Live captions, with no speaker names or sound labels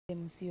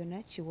Munsi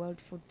yonna ki World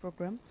Food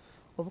Program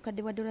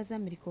obukadde bwa dola za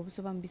Amerika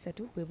obusoba mu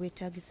 3 bwe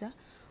bwetaagisa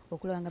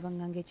okulaba nga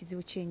banganga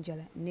ekizibu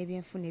ky'enjala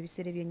n'ebyenfuna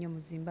ebiserebye ennyo mu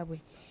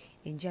Zimbabwe.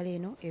 Enjala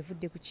eno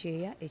evudde ku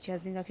kyeya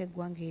ekyazingako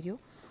eggwanga eryo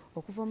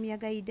okuva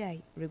omuyaga Idai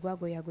lwe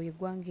gwagoyagoya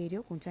eggwanga eryo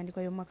ku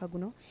ntandikwa y'omwaka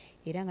guno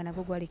era nga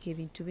nagwo gwaleka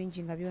ebintu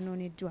bingi nga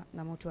byonooneddwa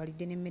nga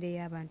mwotwalidde n'emmere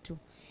y'abantu.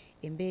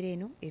 Embeera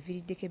eno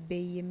eviiriddeko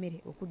ebbeeyi y'emmere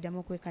okuddamu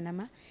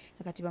okwekanama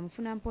nga kati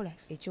bamufuna mpola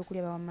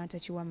ekyokulya bawammanta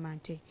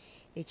kiwammante.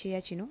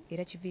 Ekyeya kino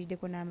era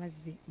kiviiriddeko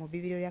n'amazzi mu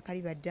bbibiro lya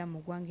Kaliba Dam mu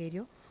ggwanga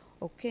eryo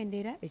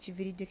okukendeera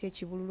ekiviiriddeko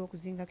ekibululu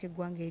okuzingako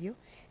eggwanga eryo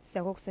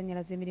ssaako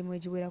okusannyalaza emirimu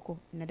egiwerako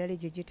naddala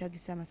egyo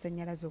egyetaagisa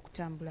amasannyalaze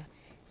okutambula.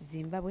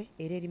 Zimbabwe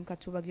era eri mu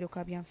katuubagiro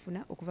ka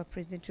byanfuna okuva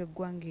pulezidenti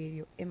w'eggwanga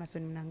eryo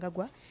Emmerson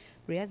Mnangagwa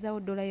lwe yazaawo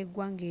dola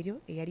y'eggwanga eryo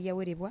eyali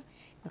yawerebwa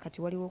nga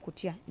kati waliwo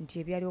okutya nti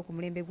ebyaliwo ku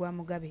mulembe gwa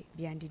Mugabe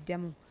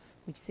byandiddamu.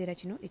 Mu kiseera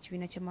kino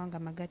ekibiina ky'amawanga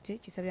amagatte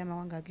kisabye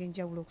amawanga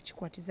ag'enjawulo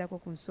okukikwatizaako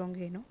ku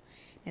nsonga eno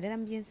naddala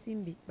mu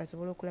by'ensimbi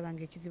basobole okulaba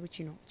ng'ekizibu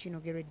kino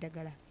kinogerwa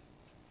eddagala.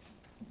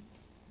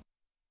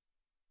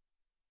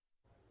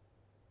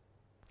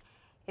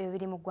 Ebyo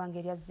biri mu ggwanga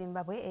erya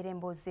Zimbabwe era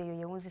emboozi eyo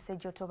yewunzise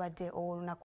gy'otobadde ow'olunaku.